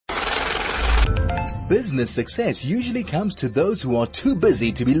Business success usually comes to those who are too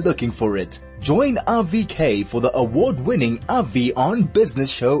busy to be looking for it. Join RVK for the award-winning RV on Business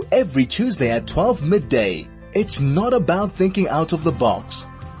show every Tuesday at 12 midday. It's not about thinking out of the box.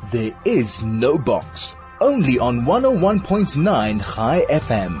 There is no box. Only on 101.9 High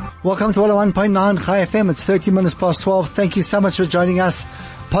FM. Welcome to 101.9 High FM. It's 30 minutes past 12. Thank you so much for joining us.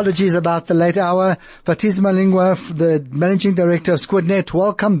 Apologies about the late hour. Phathizwe Malinga, the Managing Director of SquidNet,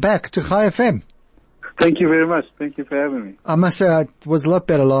 welcome back to High FM. Thank you very much. Thank you for having me. I must say, it was a lot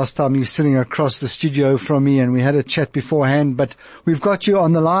better last time. You were sitting across the studio from me and we had a chat beforehand, but we've got you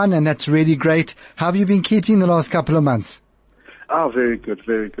on the line and that's really great. How have you been keeping the last couple of months? Oh, very good,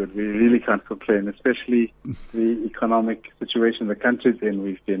 very good. We really can't complain, especially the economic situation the country's in.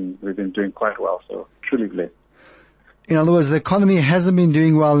 We've been doing quite well, so truly blessed. In other words, the economy hasn't been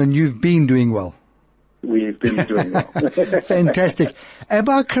doing well and you've been doing well. We've been doing well. Fantastic. Am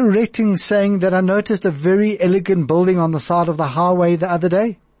I correct in saying that I noticed a very elegant building on the side of the highway the other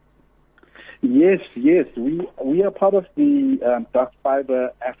day? Yes. We are part of the Dark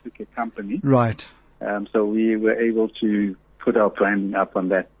Fiber Africa company. Right. So we were able to put our branding up on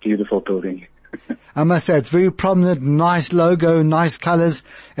that beautiful building. I must say, it's very prominent, nice logo, nice colors.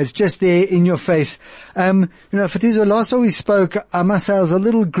 It's just there in your face. Phathizwe, last time we spoke, I must say I was a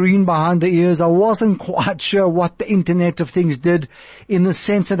little green behind the ears. I wasn't quite sure what the Internet of Things did in the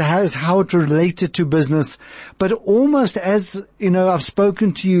sense that how it related to business. But almost as, I've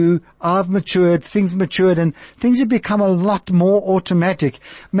spoken to you, I've matured, things matured, and things have become a lot more automatic.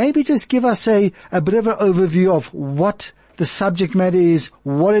 Maybe just give us a bit of an overview of what the subject matter is,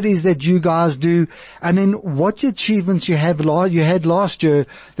 what it is that you guys do, and then what achievements you had last year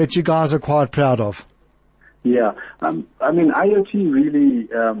that you guys are quite proud of. Yeah. IoT really,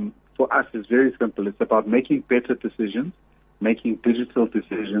 for us is very simple. It's about making better decisions, making digital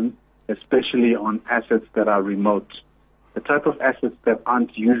decisions, especially on assets that are remote. The type of assets that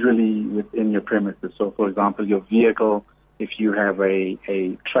aren't usually within your premises. So, for example, your vehicle, if you have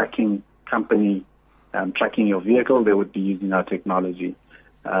a tracking company tracking your vehicle, they would be using our technology.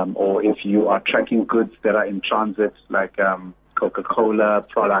 Or if you are tracking goods that are in transit, like Coca-Cola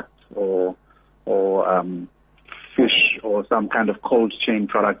products or fish or some kind of cold chain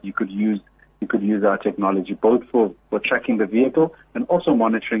product, you could use our technology both for tracking the vehicle and also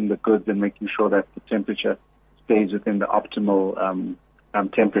monitoring the goods and making sure that the temperature stays within the optimal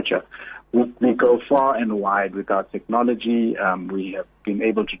temperature. We go far and wide with our technology. We have been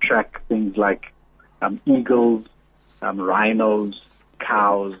able to track things like eagles, rhinos,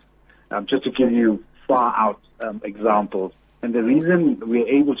 cows, just to give you far out examples. And the reason we're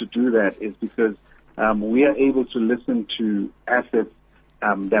able to do that is because we are able to listen to assets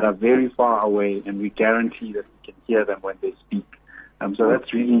that are very far away, and we guarantee that we can hear them when they speak. So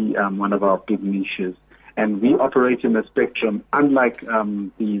that's really one of our big niches. And we operate in a spectrum, unlike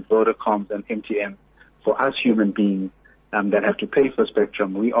the Vodacoms and MTN. For us human beings, that have to pay for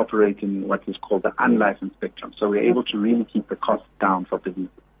spectrum, we operate in what is called the unlicensed spectrum. So we're able to really keep the costs down for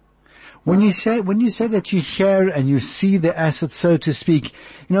businesses. When you say that you hear and you see the assets, so to speak,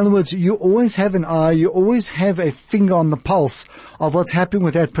 in other words, you always have an eye, you always have a finger on the pulse of what's happening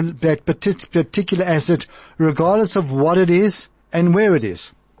with that particular asset, regardless of what it is and where it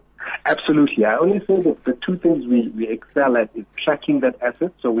is. Absolutely. I only say that the two things we excel at is tracking that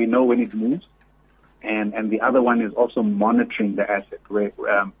asset, so we know when it moves. And the other one is also monitoring the asset,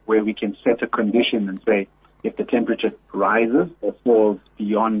 where we can set a condition and say if the temperature rises or falls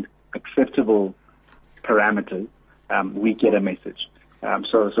beyond acceptable parameters, we get a message.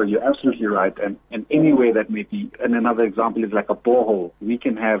 So you're absolutely right. And any way that may be, and another example is like a borehole. We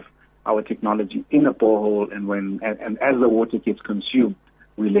can have our technology in a borehole, and as the water gets consumed,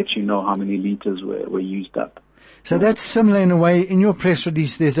 we let you know how many liters were used up. So that's similar in a way. In your press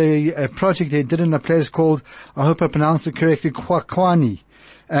release, there's a project they did in a place called, I hope I pronounced it correctly, Kwakwani.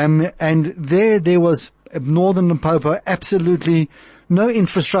 And there was Northern Limpopo, absolutely no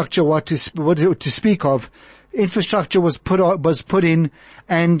infrastructure what to speak of. Infrastructure was put in,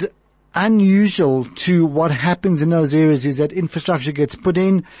 and unusual to what happens in those areas is that infrastructure gets put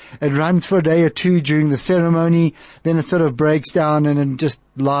in, it runs for a day or two during the ceremony, then it sort of breaks down and it just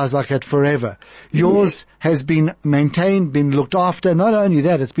lies like that forever. Yours has been maintained, been looked after. Not only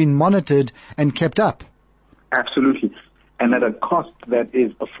that, it's been monitored and kept up. Absolutely. And at a cost that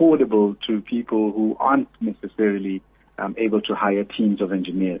is affordable to people who aren't necessarily able to hire teams of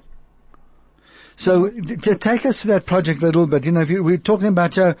engineers. So to take us to that project a little bit, we're talking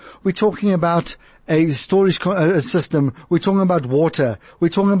about a storage system. We're talking about water. We're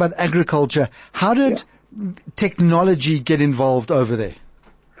talking about agriculture. How did technology get involved over there?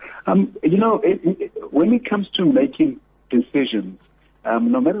 When it comes to making decisions,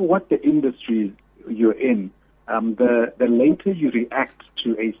 no matter what the industry you're in, the later you react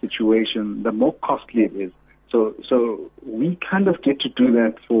to a situation, the more costly it is. So we kind of get to do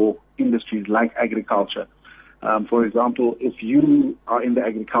that for industries like agriculture. For example, if you are in the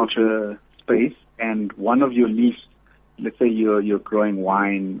agriculture space and one of your leaves, let's say you're growing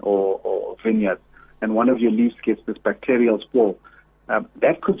wine or vineyards, and one of your leaves gets this bacterial spore,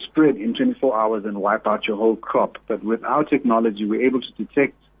 that could spread in 24 hours and wipe out your whole crop. But with our technology, we're able to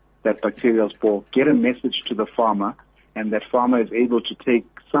detect that bacterial spore, get a message to the farmer, and that farmer is able to take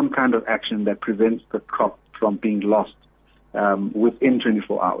some kind of action that prevents the crop from being lost within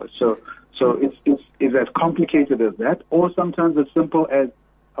 24 hours. So it's as complicated as that, or sometimes as simple as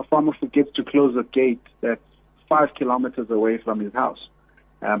a farmer forgets to close a gate that's 5 kilometers away from his house.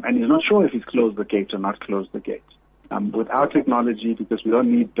 And he's not sure if he's closed the gate or not closed the gate. With our technology, because we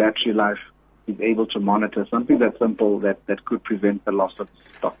don't need battery life, he's able to monitor something that simple that could prevent the loss of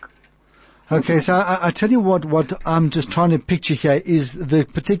stock. Okay, so I tell you what I'm just trying to picture here is the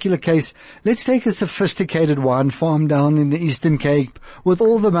particular case. Let's take a sophisticated wine farm down in the Eastern Cape with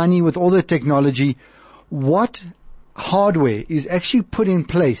all the money, with all the technology. What hardware is actually put in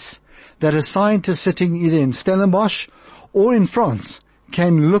place that a scientist sitting either in Stellenbosch or in France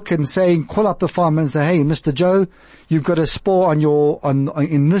can look and say, call up the farmer and say, hey, Mr. Joe, you've got a spore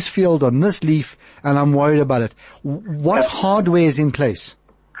in this field, on this leaf, and I'm worried about it. What hardware is in place?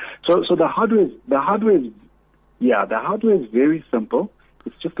 So the hardware is very simple.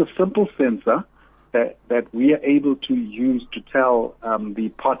 It's just a simple sensor that we are able to use to tell the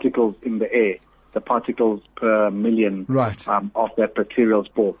particles in the air, the particles per million of that bacterial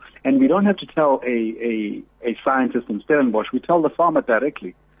spore. And we don't have to tell a scientist in Stellenbosch. We tell the farmer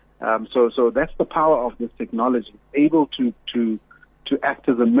directly. So that's the power of this technology, able to act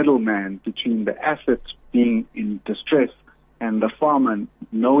as a middleman between the assets being in distress and the farmer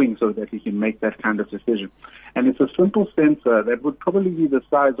knowing so that he can make that kind of decision. And it's a simple sensor that would probably be the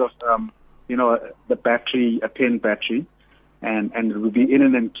size of, the battery, a pen battery, and it would be in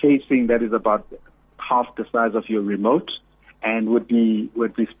an encasing that is about half the size of your remote, and would be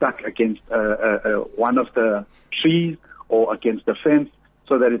stuck against one of the trees or against the fence,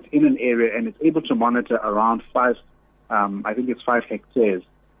 so that it's in an area and it's able to monitor around 5 hectares,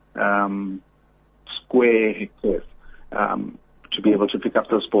 square hectares, to be able to pick up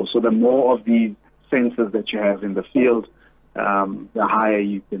those spores. So the more of these sensors that you have in the field, the higher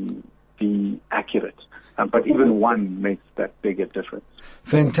you can be accurate. But even one makes that bigger difference.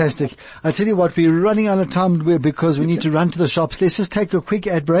 Fantastic. I tell you what, we're running out of time because we need to run to the shops. Let's just take a quick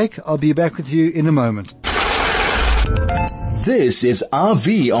ad break. I'll be back with you in a moment. This is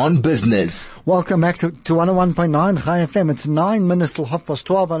RV on Business. Welcome back to 101.9 High FM. It's 9 minutes till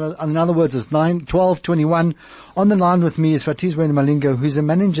 12:30. In other words, it's 12:21. On the line with me is Phathizwe Malinga, who's the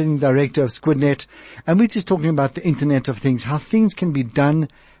managing director of SquidNet. And we're just talking about the Internet of Things, how things can be done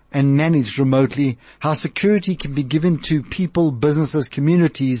and managed remotely, how security can be given to people, businesses,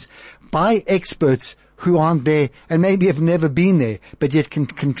 communities by experts who aren't there and maybe have never been there, but yet can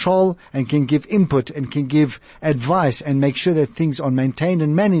control and can give input and can give advice and make sure that things are maintained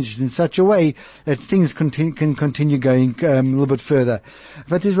and managed in such a way that things can continue going a little bit further.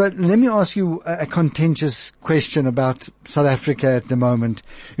 But let me ask you a contentious question about South Africa at the moment.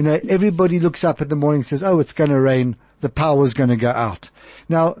 Everybody looks up in the morning and says, oh, it's going to rain, the power's going to go out.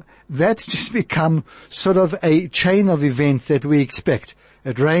 Now, that's just become sort of a chain of events that we expect.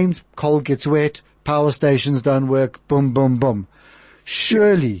 It rains, coal gets wet, power stations don't work, boom, boom, boom.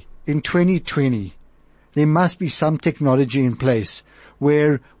 Surely, in 2020, there must be some technology in place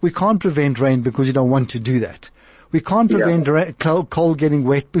where we can't prevent rain because you don't want to do that. We can't prevent coal getting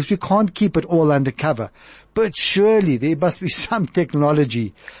wet because we can't keep it all under cover. But surely there must be some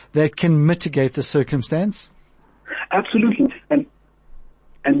technology that can mitigate the circumstance. Absolutely. And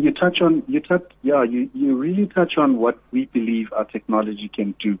you really touch on what we believe our technology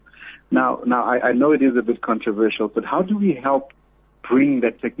can do. Now I know it is a bit controversial, but how do we help bring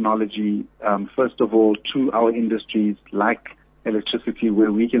that technology, first of all, to our industries like electricity,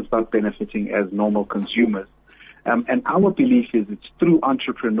 where we can start benefiting as normal consumers? And our belief is it's through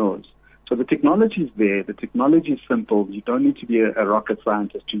entrepreneurs. So the technology is there. The technology is simple. You don't need to be a rocket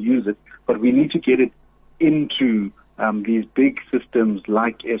scientist to use it, but we need to get it into these big systems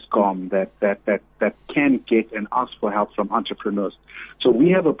like Eskom that can get and ask for help from entrepreneurs. So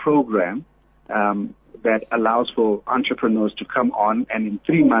we have a program that allows for entrepreneurs to come on, and in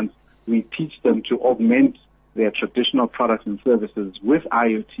 3 months we teach them to augment their traditional products and services with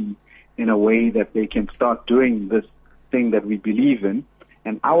IoT in a way that they can start doing this thing that we believe in,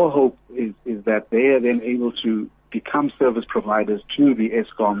 And our hope is that they are then able to become service providers to the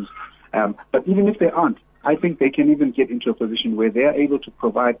ESCOMs. But even if they aren't, I think they can even get into a position where they're able to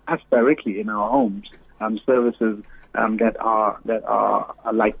provide us directly in our homes services that are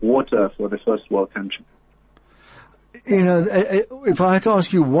like water for the first world country. You know, if I had to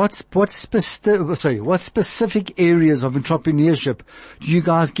ask you, what specific areas of entrepreneurship do you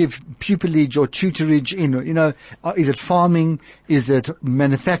guys give pupillage or tutorage in? You know, is it farming? Is it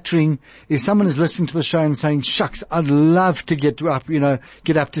manufacturing? If someone is listening to the show and saying, shucks, I'd love to get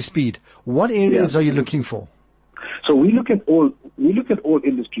up to speed, what areas are you looking for? So we look at all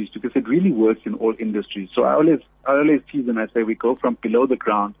industries because it really works in all industries. So I always tease and I say we go from below the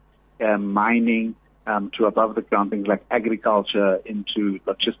ground, mining, to above the ground, things like agriculture, into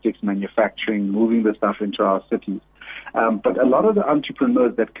logistics, manufacturing, moving the stuff into our cities. But a lot of the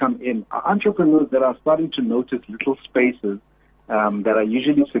entrepreneurs that come in are entrepreneurs that are starting to notice little spaces that are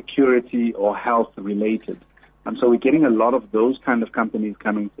usually security or health related. And so we're getting a lot of those kind of companies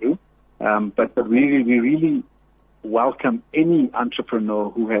coming through. But we really welcome any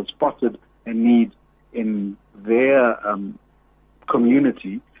entrepreneur who has spotted a need in their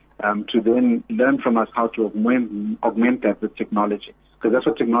community to then learn from us how to augment that with technology. Because that's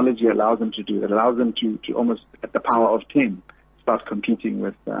what technology allows them to do. It allows them to almost at the power of 10 start competing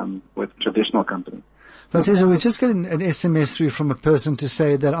with traditional companies. Phathizwe, we're just getting an SMS through from a person to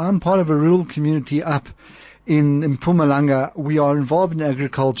say that I'm part of a rural community up in Mpumalanga. We are involved in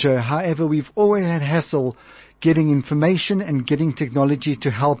agriculture. However, we've always had hassle getting information and getting technology to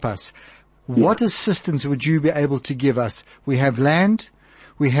help us. What assistance would you be able to give us? We have land,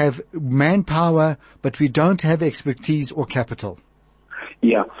 we have manpower, but we don't have expertise or capital.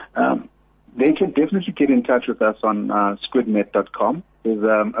 Yeah. They can definitely get in touch with us on squidnet.com. There's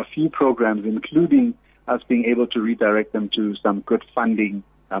a few programs, including us being able to redirect them to some good funding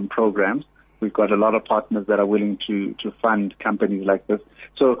programs. We've got a lot of partners that are willing to fund companies like this.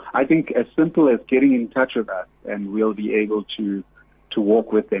 So I think as simple as getting in touch with us, and we'll be able to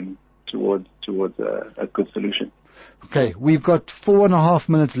walk with them towards a good solution. Okay, we've got 4.5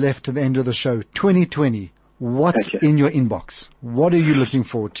 minutes left to the end of the show. 2020, what's in your inbox? What are you looking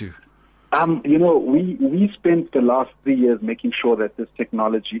forward to? We spent the last 3 years making sure that this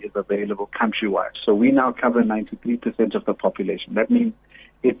technology is available countrywide. So we now cover 93% of the population. That means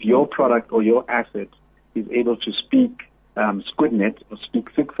if your product or your asset is able to speak SquidNet or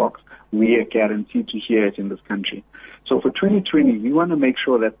speak Sigfox, we are guaranteed to hear it in this country. So for 2020, we want to make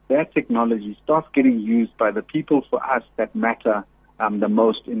sure that that technology starts getting used by the people for us that matter the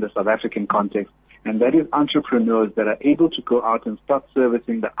most in the South African context, and that is entrepreneurs that are able to go out and start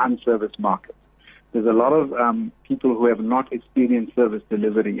servicing the unserviced market. There's a lot of people who have not experienced service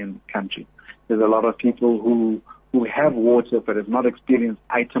delivery in the country. There's a lot of people who have water but have not experienced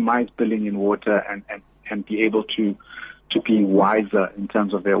itemized billing in water and be able to be wiser in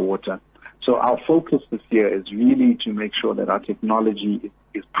terms of their water. So our focus this year is really to make sure that our technology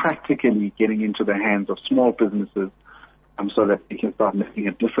is practically getting into the hands of small businesses so that they can start making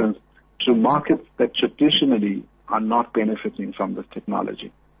a difference to markets that traditionally are not benefiting from this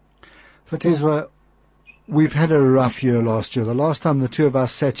technology. Phathizwe, we've had a rough year last year. The last time the two of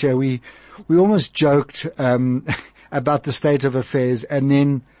us sat here, we almost joked about the state of affairs, and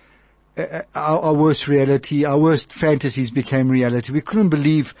then our worst reality, our worst fantasies became reality. I couldn't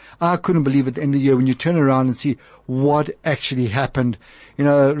believe at the end of the year when you turn around and see what actually happened. You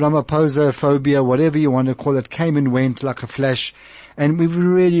know, Ramaphosa phobia, whatever you want to call it, came and went like a flash. And we've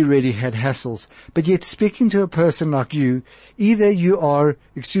really, really had hassles. But yet speaking to a person like you, either you are,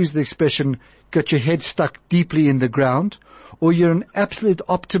 excuse the expression, got your head stuck deeply in the ground, or you're an absolute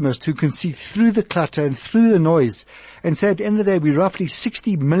optimist who can see through the clutter and through the noise and say at the end of the day, we're roughly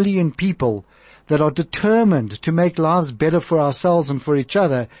 60 million people that are determined to make lives better for ourselves and for each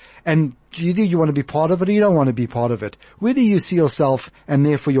other. And either you want to be part of it or you don't want to be part of it. Where do you see yourself and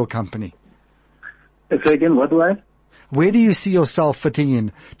therefore your company? Say again, what do I? Where do you see yourself fitting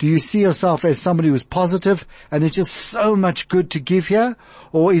in? Do you see yourself as somebody who's positive and there's just so much good to give here?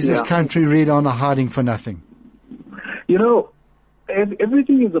 Or is this country really on a hiding for nothing? You know,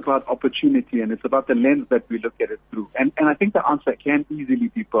 everything is about opportunity, and it's about the lens that we look at it through. And I think the answer can easily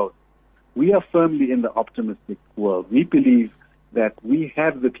be both. We are firmly in the optimistic world. We believe that we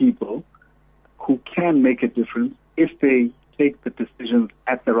have the people who can make a difference if they take the decisions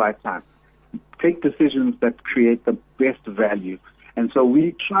at the right time. Take decisions that create the best value. And so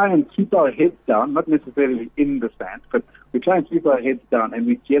we try and keep our heads down, not necessarily in the sand, but we try and keep our heads down and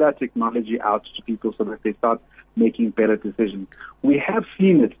we get our technology out to people so that they start making better decisions. We have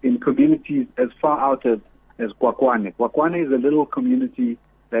seen it in communities as far out as There's Kwakwane. Kwakwane is a little community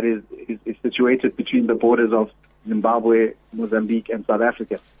that is situated between the borders of Zimbabwe, Mozambique, and South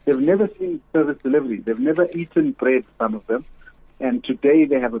Africa. They've never seen service delivery. They've never eaten bread, some of them. And today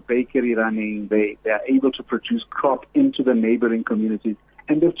they have a bakery running. They are able to produce crop into the neighboring communities.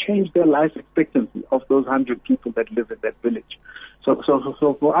 And they've changed their life expectancy of those 100 people that live in that village. So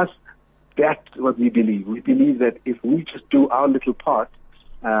for us, that's what we believe. We believe that if we just do our little part,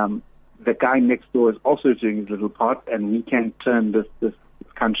 the guy next door is also doing his little part, and we can turn this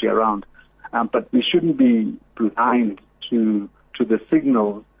country around. But we shouldn't be blind to the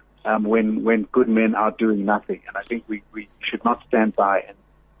signals when good men are doing nothing. And I think we should not stand by and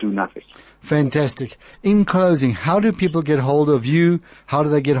do nothing. Fantastic. In closing, how do people get hold of you? How do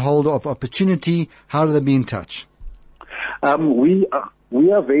they get hold of opportunity? How do they be in touch? We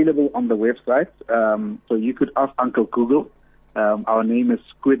are available on the website. So you could ask Uncle Google. Our name is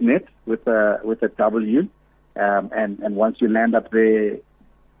SquidNet with a W. And once you land up there,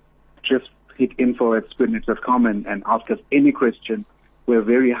 just hit info@squidnet.com and ask us any question. We're a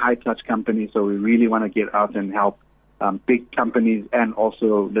very high-touch company, so we really want to get out and help big companies and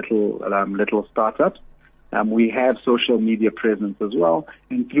also little startups. We have social media presence as well,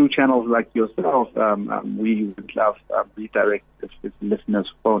 and through channels like yourself, we would love redirect if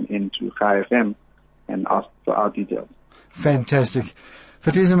listeners phone into Chai FM and ask for our details. Fantastic.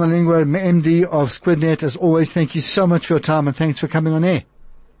 Phathizwe Malinga, MD of SquidNet, as always, thank you so much for your time and thanks for coming on air.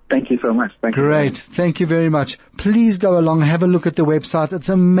 Thank you so much. Thank you. Great. Thank you very much. Please go along, have a look at the website. It's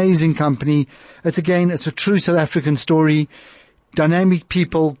an amazing company. It's a true South African story. Dynamic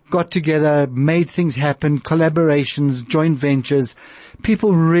people got together, made things happen, collaborations, joint ventures,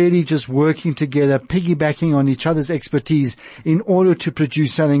 people really just working together, piggybacking on each other's expertise in order to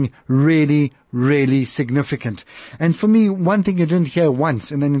produce something really, really significant. And for me, one thing you didn't hear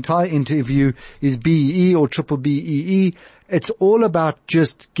once in the entire interview is BEE or triple BEE. It's all about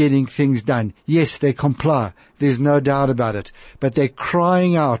just getting things done. Yes, they comply. There's no doubt about it. But they're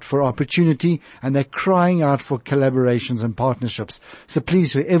crying out for opportunity and they're crying out for collaborations and partnerships. So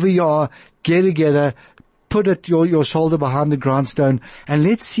please, wherever you are, get together, put your shoulder behind the grindstone, and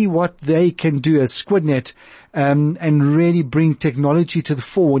let's see what they can do as SquidNet, and really bring technology to the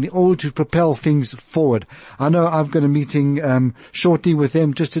fore in order to propel things forward. I know I've got a meeting shortly with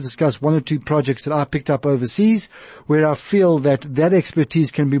them just to discuss one or two projects that I picked up overseas where I feel that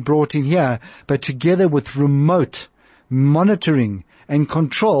expertise can be brought in here, but together with remote monitoring and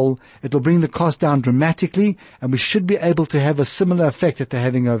control, it will bring the cost down dramatically, and we should be able to have a similar effect that they're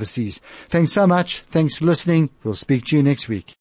having overseas. Thanks so much. Thanks for listening. We'll speak to you next week.